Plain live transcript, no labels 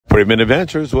Friedman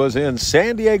Adventures was in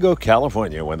San Diego,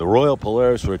 California when the Royal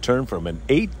Polaris returned from an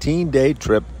 18-day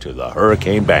trip to the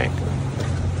hurricane bank.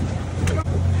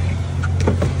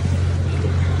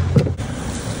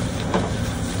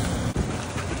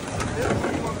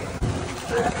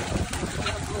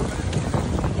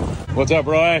 What's up,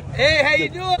 Roy? Hey, how you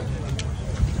doing?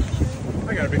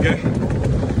 I gotta be good.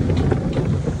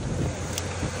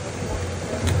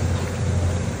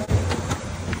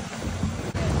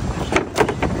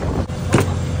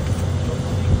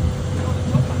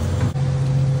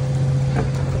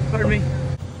 Pardon me.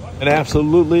 An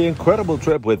absolutely incredible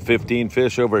trip with 15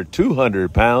 fish over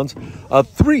 200 pounds, a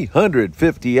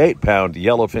 358-pound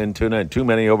yellowfin tuna, and too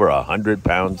many over 100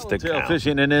 pounds to count.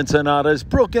 Fishing in Ensenada is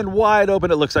broken wide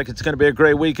open. It looks like it's going to be a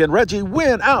great weekend. Reggie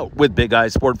went out with Big Eye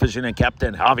Sport Fishing and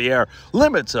Captain Javier.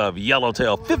 Limits of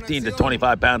yellowtail, 15 to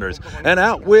 25 pounders. And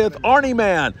out with Arnie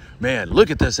Man. Man,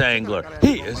 look at this angler.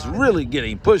 He is really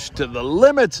getting pushed to the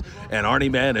limits. And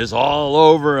Arnie Man is all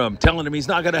over him, telling him he's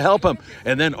not going to help him.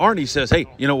 And then Arnie says, hey,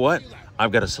 you know what?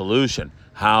 I've got a solution.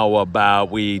 How about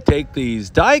we take these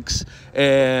dikes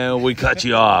and we cut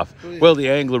you off? Well, the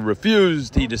angler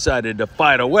refused. He decided to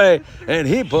fight away, and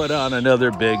he put on another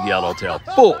big yellowtail.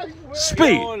 Full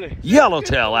speed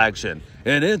yellowtail action.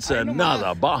 And it's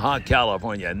Ensenada, Baja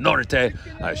California Norte.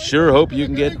 I sure hope you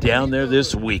can get down there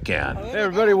this weekend. Hey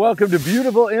everybody, welcome to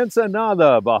beautiful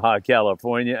Ensenada, Baja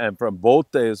California. And from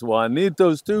Botes,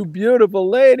 Juanitos, two beautiful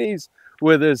ladies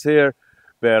with us here,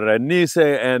 Berenice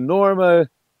and Norma.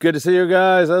 Good to see you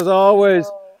guys, as always.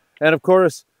 And of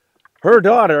course, her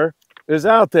daughter is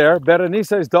out there.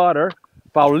 Berenice's daughter,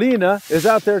 Paulina, is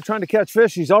out there trying to catch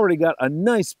fish. She's already got a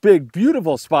nice, big,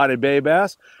 beautiful spotted bay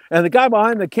bass. And the guy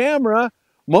behind the camera,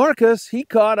 Marcus, he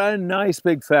caught a nice,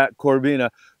 big, fat corvina.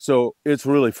 So it's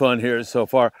really fun here so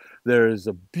far. There's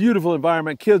a beautiful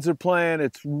environment. Kids are playing.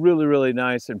 It's really, really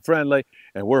nice and friendly.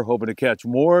 And we're hoping to catch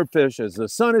more fish as the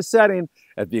sun is setting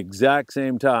at the exact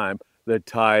same time the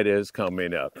tide is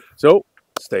coming up. So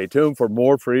stay tuned for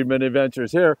more Friedman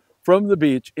Adventures here from the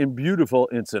beach in beautiful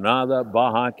Ensenada,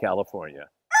 Baja California.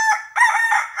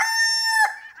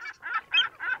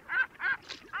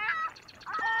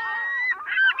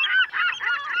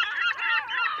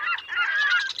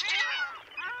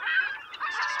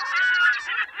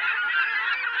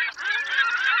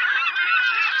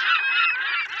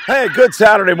 Hey, good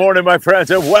Saturday morning, my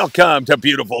friends, and welcome to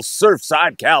beautiful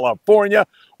Surfside, California,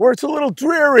 where it's a little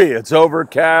dreary. It's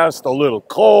overcast, a little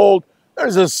cold.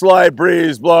 There's a slight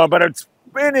breeze blowing, but it's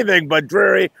anything but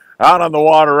dreary out on the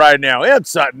water right now.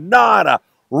 It's Ensenada,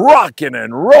 rocking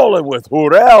and rolling with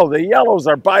Jurel. The yellows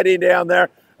are biting down there.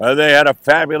 They had a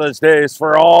fabulous day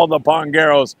for all the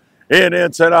pongueros in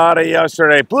Ensenada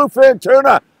yesterday. Bluefin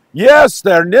tuna, yes,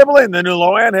 they're nibbling. The new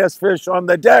Loan has fish on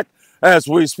the deck. As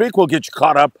we speak, we'll get you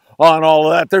caught up on all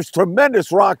of that. There's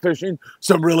tremendous rock fishing,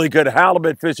 some really good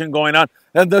halibut fishing going on,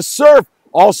 and the surf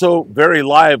also very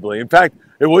lively. In fact,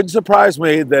 it wouldn't surprise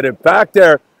me that if back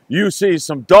there you see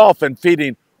some dolphin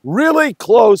feeding really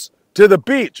close to the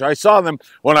beach. I saw them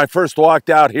when I first walked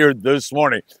out here this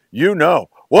morning. You know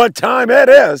what time it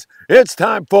is. It's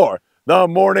time for the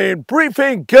morning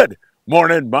briefing. Good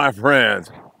morning, my friends.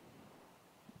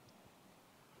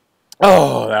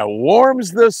 Oh, that warms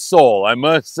the soul, I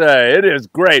must say. It is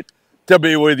great to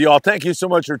be with you all. Thank you so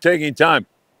much for taking time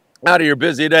out of your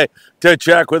busy day to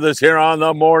check with us here on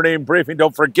the morning briefing.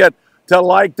 Don't forget to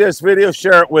like this video,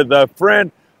 share it with a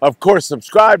friend. Of course,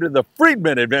 subscribe to the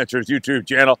Friedman Adventures YouTube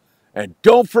channel. And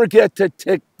don't forget to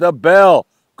tick the bell.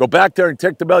 Go back there and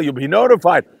tick the bell. You'll be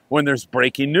notified when there's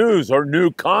breaking news or new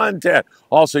content.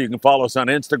 Also, you can follow us on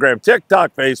Instagram,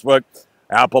 TikTok, Facebook,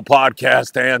 Apple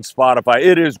Podcast, and Spotify.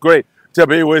 It is great to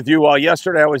be with you all.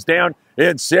 Yesterday, I was down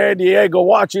in San Diego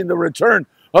watching the return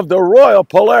of the Royal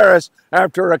Polaris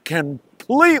after a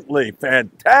completely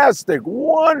fantastic,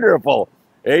 wonderful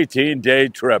 18-day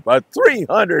trip. A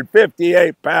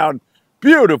 358-pound,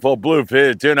 beautiful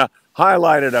bluefin tuna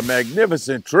highlighted a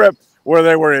magnificent trip where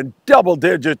they were in double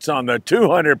digits on the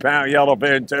 200-pound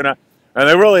yellowfin tuna. And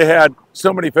they really had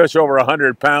so many fish over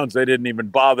 100 pounds, they didn't even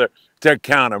bother to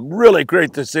count them. Really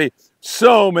great to see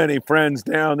so many friends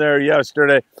down there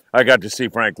yesterday. I got to see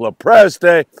Frank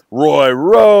LaPreste, Roy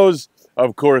Rose.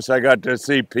 Of course, I got to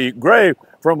see Pete Gray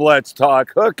from Let's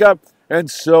Talk Hookup, and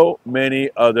so many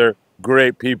other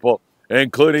great people,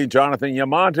 including Jonathan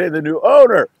Yamante, the new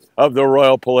owner of the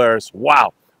Royal Polaris.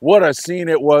 Wow, what a scene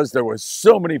it was. There was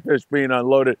so many fish being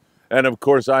unloaded. And of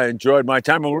course, I enjoyed my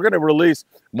time. And we're going to release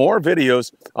more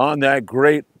videos on that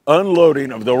great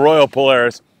unloading of the Royal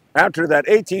Polaris after that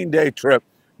 18-day trip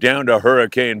down to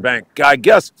Hurricane Bank. I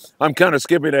guess I'm kind of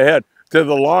skipping ahead to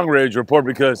the long range report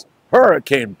because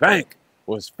Hurricane Bank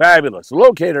was fabulous.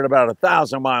 Located about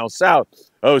 1,000 miles south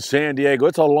of San Diego.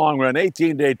 It's a long run.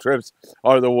 18-day trips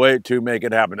are the way to make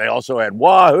it happen. They also had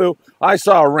wahoo. I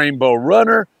saw a rainbow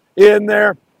runner in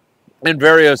there and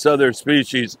various other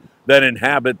species that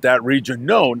inhabit that region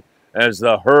known as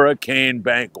the Hurricane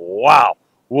Bank. Wow,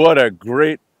 what a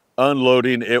great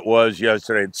unloading it was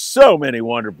yesterday. So many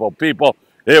wonderful people.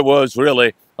 It was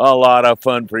really a lot of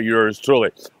fun for yours truly.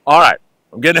 All right,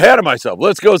 I'm getting ahead of myself.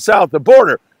 Let's go south the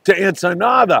border to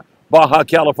Ensenada, Baja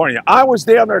California. I was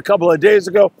down there a couple of days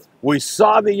ago. We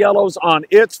saw the yellows on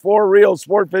its for-real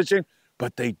sport fishing,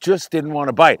 but they just didn't want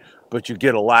to bite. But you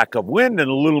get a lack of wind and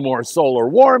a little more solar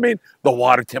warming. The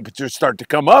water temperatures start to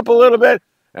come up a little bit,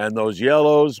 and those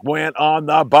yellows went on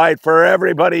the bite for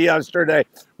everybody yesterday.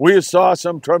 We saw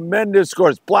some tremendous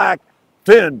scores.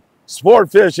 Blackfin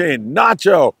sport fishing,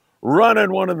 Nacho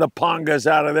running one of the pongas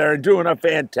out of there and doing a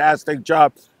fantastic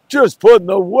job just putting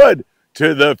the wood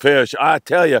to the fish. I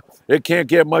tell you, it can't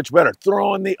get much better.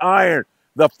 Throwing the iron,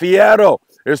 the fierro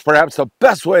is perhaps the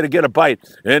best way to get a bite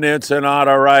in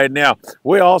Ensenada right now.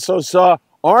 We also saw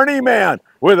Arnie Man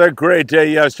with a great day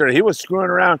yesterday. He was screwing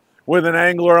around with an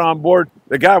angler on board.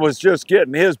 The guy was just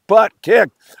getting his butt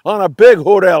kicked on a big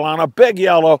hoodel, on a big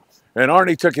yellow, and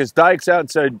Arnie took his dikes out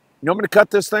and said, "You want me to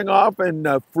cut this thing off and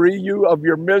free you of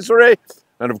your misery?"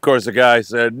 And of course the guy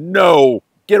said, "No,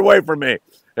 get away from me,"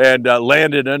 and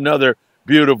landed another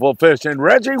beautiful fish. And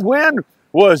Reggie Wynn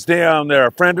was down there,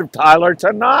 a friend of Tyler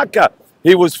Tanaka.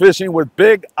 He was fishing with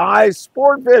Big Eye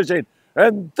Sport Fishing,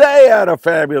 and they had a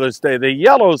fabulous day. The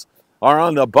yellows are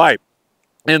on the bite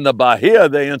in the Bahia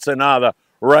de Ensenada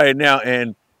right now,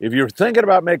 and if you're thinking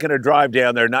about making a drive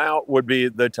down there, now would be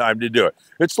the time to do it.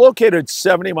 It's located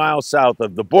 70 miles south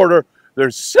of the border.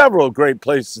 There's several great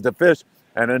places to fish,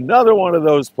 and another one of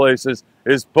those places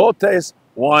is Botes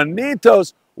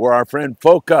Juanitos, where our friend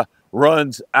Foca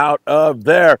runs out of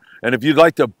there. And if you'd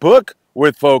like to book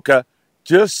with Foca,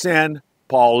 just send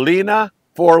Paulina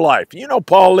for Life. You know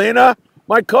Paulina,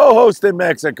 my co-host in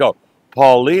Mexico.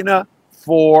 Paulina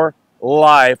for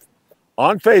Life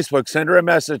on Facebook. Send her a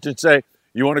message and say,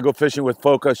 you want to go fishing with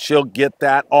Foca? She'll get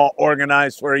that all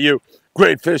organized for you.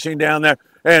 Great fishing down there.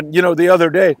 And, you know, the other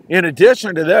day, in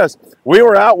addition to this, we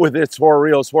were out with It's For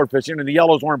Real sport fishing, and the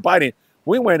yellows weren't biting.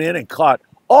 We went in and caught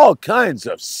all kinds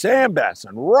of sand bass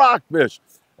and rockfish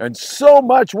and so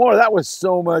much more. That was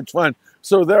so much fun.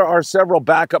 So there are several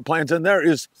backup plans, and there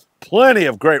is plenty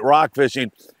of great rock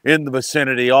fishing in the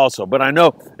vicinity also. But I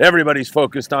know everybody's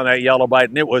focused on that yellow bite,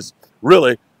 and it was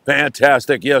really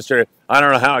fantastic yesterday. I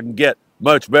don't know how it can get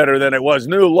much better than it was.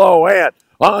 New low end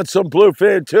on some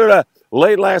bluefin tuna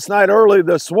late last night, early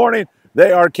this morning.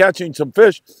 They are catching some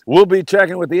fish. We'll be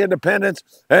checking with the Independence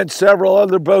and several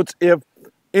other boats if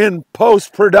in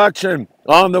post-production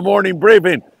on the morning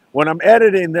briefing. When I'm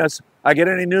editing this, I get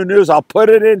any new news, I'll put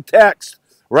it in text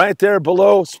right there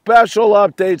below. Special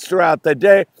updates throughout the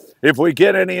day if we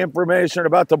get any information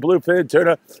about the bluefin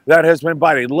tuna that has been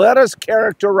biting. Let us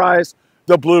characterize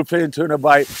the bluefin tuna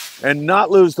bite and not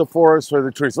lose the forest for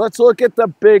the trees. Let's look at the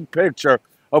big picture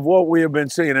of what we have been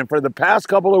seeing. And for the past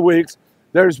couple of weeks,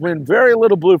 there's been very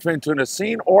little bluefin tuna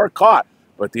seen or caught.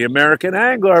 But the American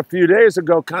Angler a few days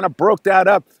ago kind of broke that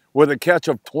up with a catch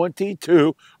of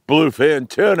 22 bluefin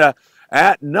tuna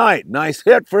at night. Nice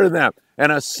hit for them.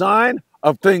 And a sign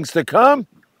of things to come?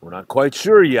 We're not quite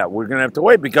sure yet. We're going to have to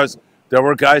wait because there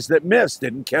were guys that missed,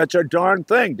 didn't catch a darn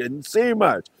thing, didn't see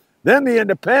much. Then the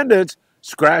Independence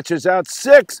scratches out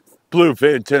 6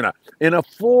 bluefin tuna in a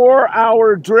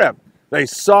 4-hour trip. They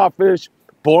saw fish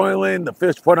boiling. The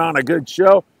fish put on a good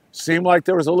show. Seemed like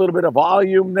there was a little bit of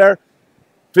volume there.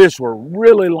 Fish were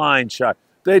really line shot.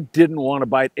 They didn't want to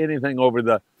bite anything over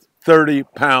the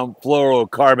 30-pound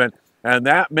fluorocarbon, and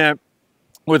that meant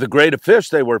with the grade of fish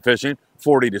they were fishing,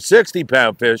 40 to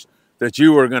 60-pound fish, that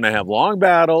you were going to have long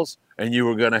battles and you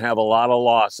were going to have a lot of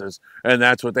losses, and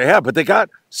that's what they had. But they got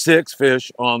 6 fish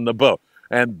on the boat,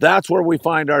 and that's where we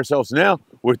find ourselves now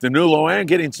with the new Loan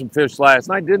getting some fish last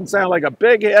night. Didn't sound like a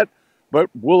big hit, but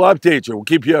we'll update you. We'll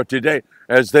keep you up to date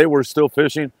as they were still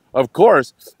fishing, of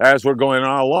course, as we're going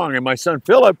on along. And my son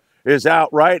Philip is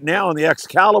out right now on the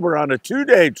Excalibur on a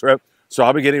 2-day trip, so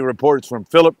I'll be getting reports from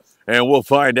Philip, and we'll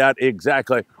find out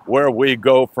exactly where we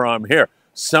go from here.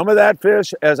 Some of that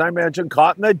fish, as I mentioned,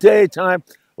 caught in the daytime.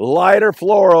 Lighter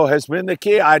fluoro has been the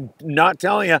key. I'm not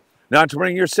telling you not to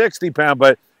bring your 60-pound,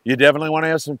 but you definitely want to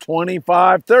have some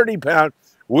 25, 30-pound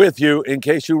with you in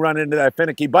case you run into that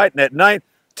finicky bite. And at night,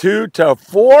 200 to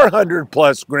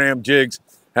 400+ gram jigs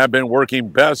have been working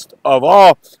best of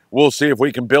all. We'll see if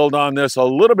we can build on this a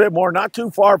little bit more, not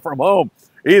too far from home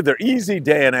either. Easy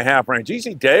day and a half range,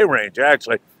 easy day range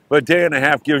actually, but day and a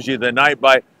half gives you the night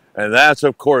bite, and that's,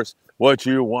 of course, what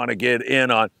you want to get in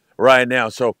on right now.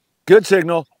 So good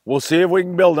signal. We'll see if we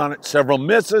can build on it. Several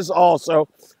misses also,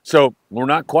 so we're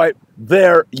not quite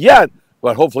there yet,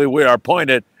 but hopefully we are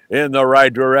pointed in the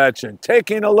right direction.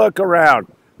 Taking a look around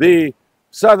the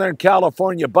Southern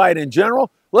California bite in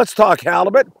general, let's talk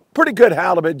halibut. Pretty good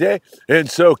halibut day in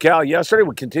SoCal yesterday.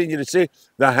 We continue to see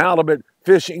the halibut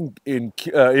fishing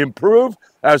improve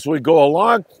as we go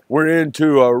along. We're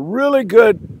into a really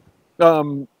good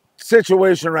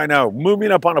situation right now,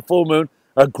 moving up on a full moon,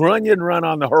 a grunion run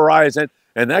on the horizon,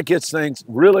 and that gets things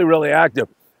really, really active.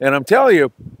 And I'm telling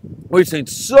you, we've seen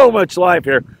so much life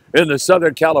here in the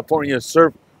Southern California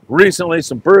surf recently.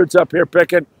 Some birds up here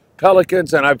picking,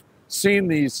 pelicans, and I've seen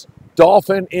these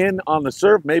dolphin in on the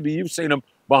surf. Maybe you've seen them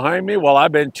behind me while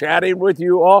I've been chatting with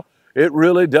you all. It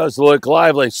really does look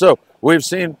lively. So we've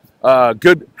seen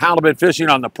good halibut fishing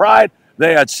on the Pride.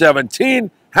 They had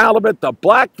 17 halibut. The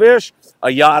Blackfish, a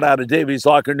yacht out of Davies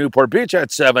Locker, Newport Beach,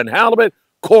 had 7 halibut.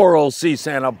 Coral Sea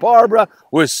Santa Barbara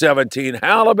with 17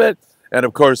 halibut. And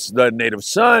of course, the Native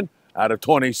Sun out of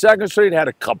 22nd Street had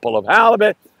a couple of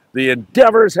halibut. The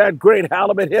Endeavors had great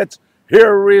halibut hits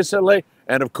here recently.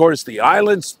 And of course, the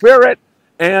Island Spirit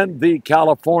and the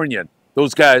Californian.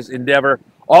 Those guys, Endeavor,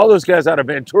 all those guys out of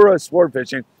Ventura sport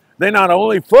fishing, they not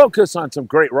only focus on some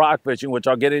great rock fishing, which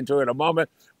I'll get into in a moment,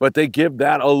 but they give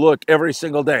that a look every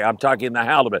single day. I'm talking the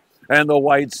halibut and the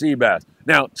white sea bass.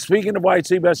 Now, speaking of white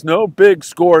sea bass, no big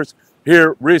scores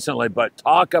here recently, but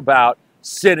talk about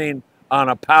sitting on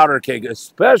a powder keg,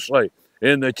 especially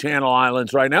in the Channel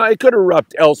Islands right now. It could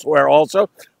erupt elsewhere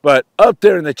also, but up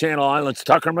there in the Channel Islands,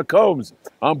 Tucker McCombs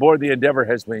on board the Endeavor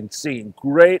has been seeing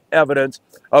great evidence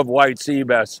of white sea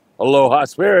bass. Aloha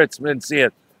Spirit's been seeing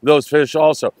those fish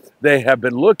also. They have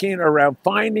been looking around,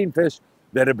 finding fish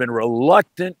that have been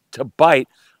reluctant to bite.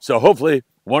 So hopefully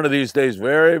one of these days,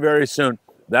 very, very soon,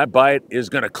 that bite is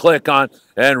going to click on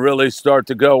and really start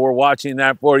to go. We're watching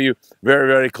that for you very,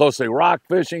 very closely. Rock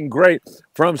fishing, great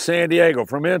from San Diego,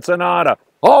 from Ensenada,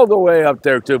 all the way up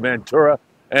there to Ventura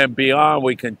and beyond.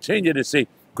 We continue to see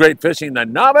great fishing. The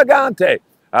Navigante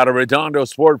out of Redondo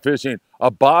Sport Fishing,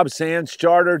 a Bob Sands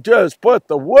charter, just put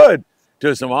the wood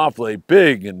to some awfully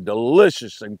big and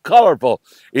delicious and colorful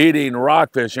eating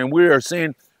rockfish. And we are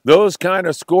seeing those kind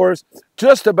of scores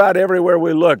just about everywhere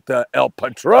we look. The El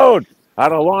Patron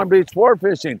out of Long Beach Sport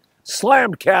Fishing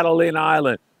slammed Catalina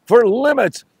Island for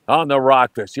limits on the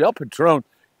rockfish. The El Patron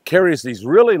carries these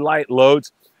really light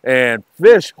loads and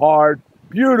fish hard,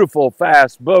 beautiful,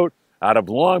 fast boat out of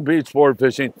Long Beach Sport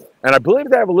Fishing. And I believe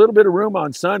they have a little bit of room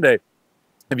on Sunday.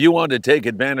 If you want to take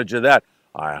advantage of that,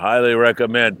 I highly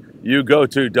recommend you go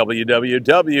to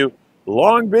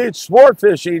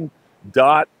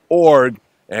www.longbeachsportfishing.org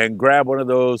and grab one of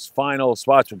those final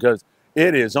spots because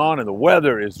it is on and the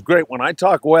weather is great. When I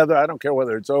talk weather, I don't care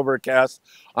whether it's overcast.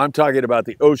 I'm talking about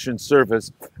the ocean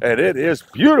surface, and it is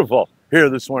beautiful here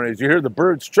this morning. As you hear the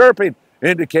birds chirping,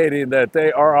 indicating that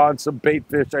they are on some bait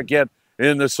fish again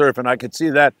in the surf, and I can see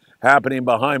that happening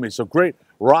behind me. So great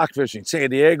rock fishing, San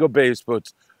Diego-based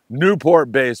boats,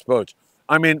 Newport-based boats.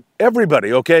 I mean,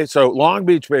 everybody, okay? So Long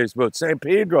Beach-based boats, San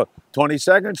Pedro,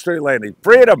 22nd Street Landing,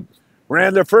 Freedom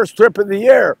ran their first trip of the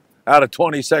year out of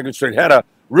 22nd Street. Had a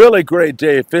really great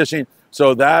day of fishing.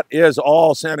 So that is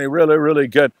all sounding really, really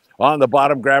good on the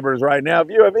bottom grabbers right now. If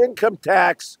you have income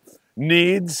tax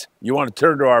needs, you want to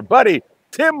turn to our buddy,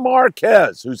 Tim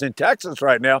Marquez, who's in Texas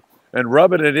right now and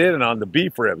rubbing it in on the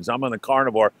beef ribs. I'm on the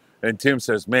carnivore, and Tim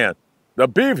says, man, the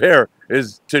beef here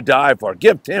is to die for.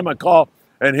 Give Tim a call,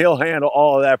 and he'll handle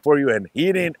all of that for you. And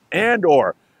heating and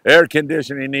or air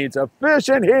conditioning needs,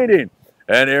 efficient heating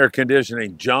and air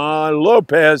conditioning. John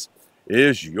Lopez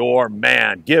is your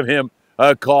man. Give him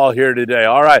a call here today.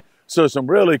 All right, so some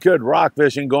really good rock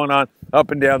fishing going on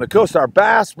up and down the coast. Our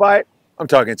bass bite, I'm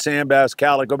talking sand bass,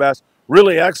 calico bass,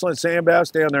 really excellent sand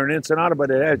bass down there in Ensenada, but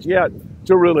it has yet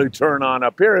to really turn on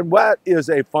up here. And that is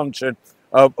a function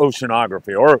of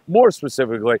oceanography, or more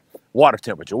specifically, water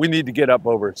temperature. We need to get up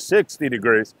over 60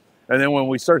 degrees, and then when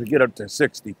we start to get up to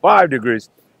 65 degrees,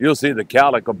 you'll see the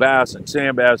calico bass and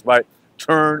sand bass bite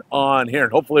turn on here,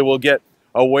 and hopefully we'll get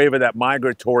a wave of that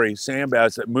migratory sand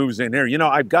bass that moves in here. You know,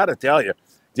 I've got to tell you,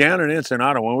 down in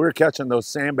Ensenada, when we were catching those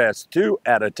sand bass 2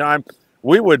 at a time,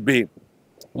 we would be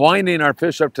winding our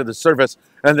fish up to the surface,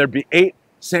 and there'd be 8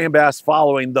 sand bass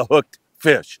following the hooked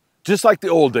fish. Just like the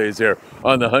old days here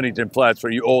on the Huntington Flats for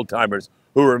you old timers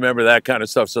who remember that kind of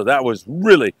stuff. So that was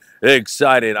really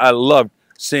exciting. I loved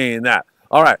seeing that.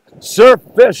 All right, surf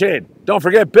fishing. Don't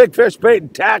forget Big Fish Bait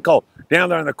and Tackle down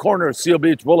there on the corner of Seal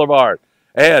Beach Boulevard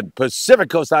and Pacific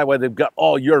Coast Highway. They've got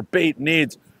all your bait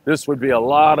needs This would be a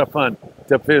lot of fun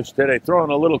to fish today.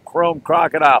 Throwing a little chrome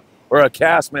crocodile or a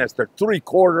Castmaster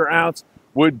 3/4 ounce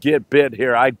would get bit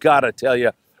here. I gotta tell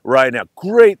you right now,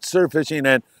 great surf fishing,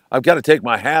 and I've got to take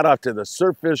my hat off to the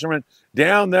surf fishermen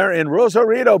down there in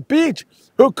Rosarito Beach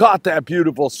who caught that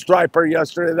beautiful striper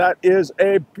yesterday. That is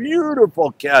a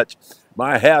beautiful catch.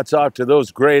 My hat's off to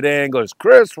those great anglers.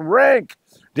 Chris Rank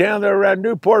down there at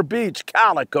Newport Beach,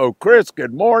 Calico. Chris,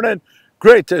 good morning.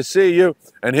 Great to see you.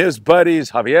 And his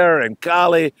buddies, Javier and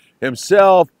Cali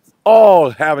himself, all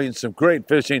having some great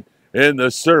fishing in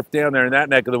the surf down there in that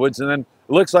neck of the woods. And then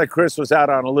it looks like Chris was out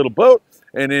on a little boat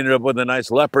and ended up with a nice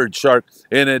leopard shark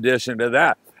in addition to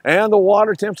that. And the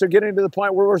water temps are getting to the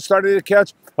point where we're starting to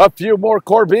catch a few more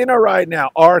Corbina right now.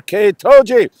 RK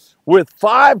Toji with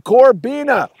 5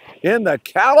 Corbina in the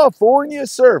California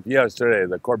surf yesterday.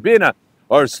 The Corbina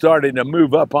are starting to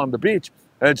move up on the beach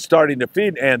and starting to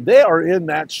feed, and they are in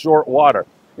that short water.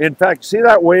 In fact, see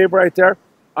that wave right there?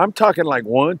 I'm talking like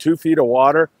 1-2 feet of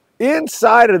water.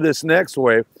 Inside of this next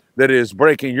wave that is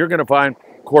breaking, you're going to find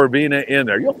Corbina in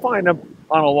there. You'll find them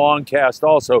on a long cast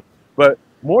also, but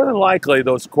more than likely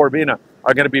those Corbina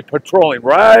are going to be patrolling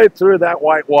right through that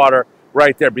white water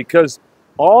right there, because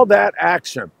all that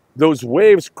action, those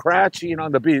waves crashing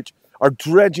on the beach, are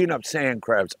dredging up sand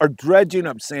crabs, are dredging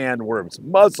up sandworms,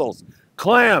 mussels,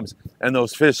 clams, and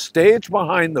those fish stage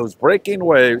behind those breaking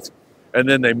waves, and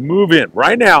then they move in.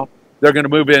 Right now, they're going to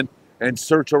move in and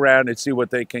search around and see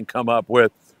what they can come up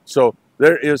with. So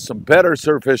there is some better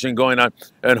surf fishing going on,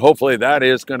 and hopefully that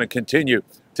is going to continue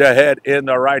to head in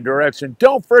the right direction.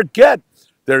 Don't forget,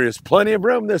 there is plenty of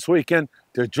room this weekend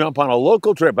to jump on a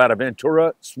local trip out of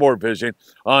Ventura Sport Fishing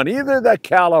on either the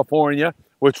California,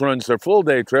 which runs their full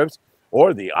day trips,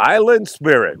 or the Island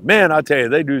Spirit. Man, I'll tell you,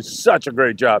 they do such a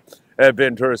great job at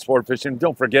Ventura Sport Fishing.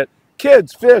 Don't forget,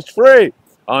 kids fish free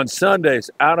on Sundays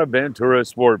out of Ventura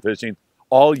Sport Fishing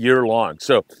all year long.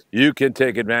 So you can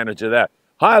take advantage of that.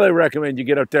 Highly recommend you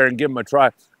get up there and give them a try.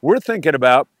 We're thinking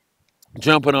about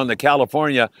jumping on the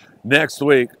California next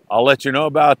week. I'll let you know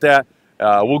about that.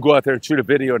 We'll go out there and shoot a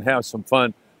video and have some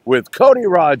fun with Cody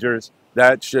Rogers.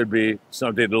 That should be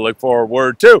something to look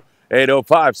forward to.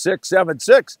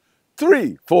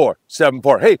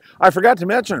 805-676-3474. Hey, I forgot to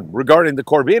mention regarding the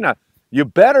Corbina, you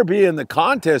better be in the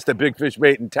contest at Big Fish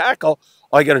Bait and Tackle.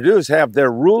 All you got to do is have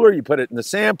their ruler. You put it in the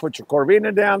sand, put your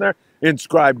Corbina down there,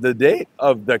 inscribe the date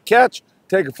of the catch,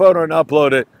 take a photo and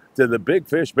upload it to the Big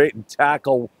Fish Bait and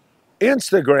Tackle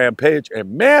Instagram page.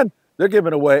 And man, they're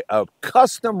giving away a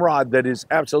custom rod that is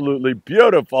absolutely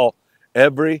beautiful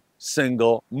every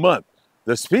single month.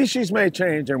 The species may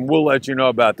change, and we'll let you know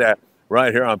about that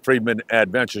right here on Friedman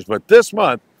Adventures. But this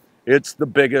month, it's the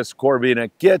biggest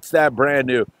Corbina gets that brand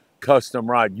new custom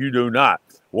rod. You do not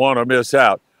want to miss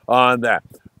out on that.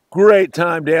 Great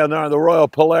time down there on the Royal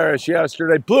Polaris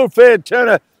yesterday. Bluefin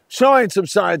tuna showing some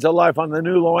signs of life on the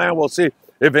new Luan. We'll see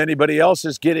if anybody else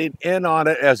is getting in on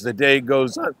it as the day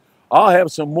goes on. I'll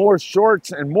have some more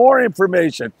shorts and more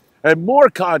information and more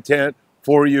content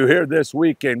for you here this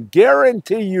weekend.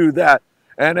 Guarantee you that.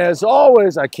 And as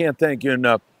always, I can't thank you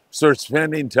enough for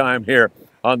spending time here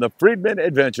on the Friedman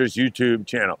Adventures YouTube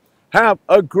channel. Have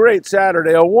a great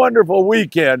Saturday, a wonderful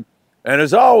weekend. And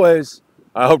as always,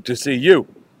 I hope to see you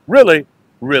really,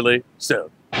 really soon.